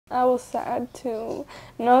I was sad too,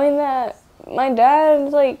 knowing that my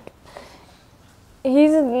dad, like, he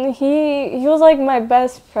was like my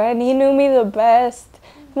best friend. He knew me the best.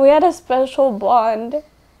 We had a special bond.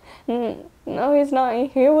 No, he's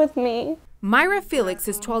not here with me. Myra Felix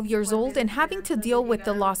is 12 years old and having to deal with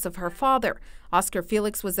the loss of her father. Oscar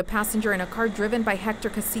Felix was a passenger in a car driven by Hector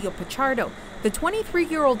Castillo Pichardo, the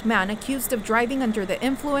 23-year-old man accused of driving under the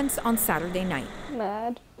influence on Saturday night.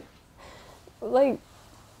 Mad. Like,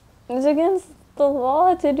 it's against the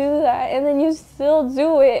law to do that, and then you still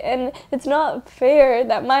do it, and it's not fair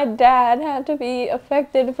that my dad had to be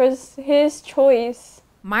affected for his choice.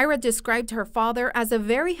 Myra described her father as a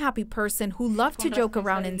very happy person who loved to joke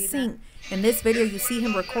around and sing. In this video, you see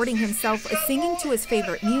him recording himself singing to his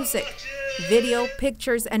favorite music. Video,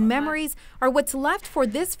 pictures, and memories are what's left for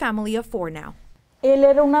this family of four now.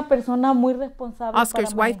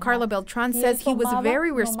 Oscar's wife, Carla Beltran, says he was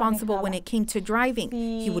very responsible when it came to driving.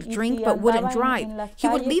 He would drink but wouldn't drive. He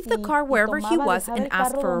would leave the car wherever he was and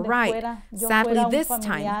ask for a ride. Sadly, this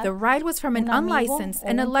time, the ride was from an unlicensed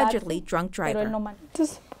and allegedly drunk driver.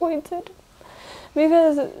 Disappointed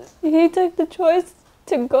because he took the choice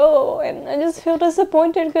to go, and I just feel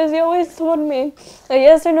disappointed because he always told me a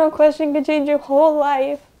yes or no question could change your whole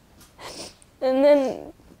life, and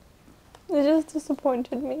then it just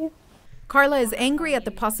disappointed me. Carla is angry at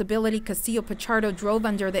the possibility Castillo Pichardo drove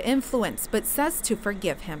under the influence, but says to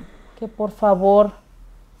forgive him. Que por favor,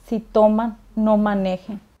 si toman, no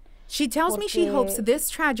manejen. She tells me she hopes this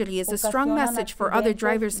tragedy is a strong message for other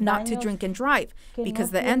drivers not to drink and drive,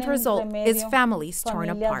 because the end result is families torn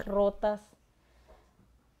apart.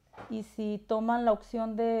 Y si toman la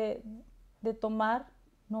opción de tomar,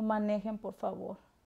 no manejen, por favor.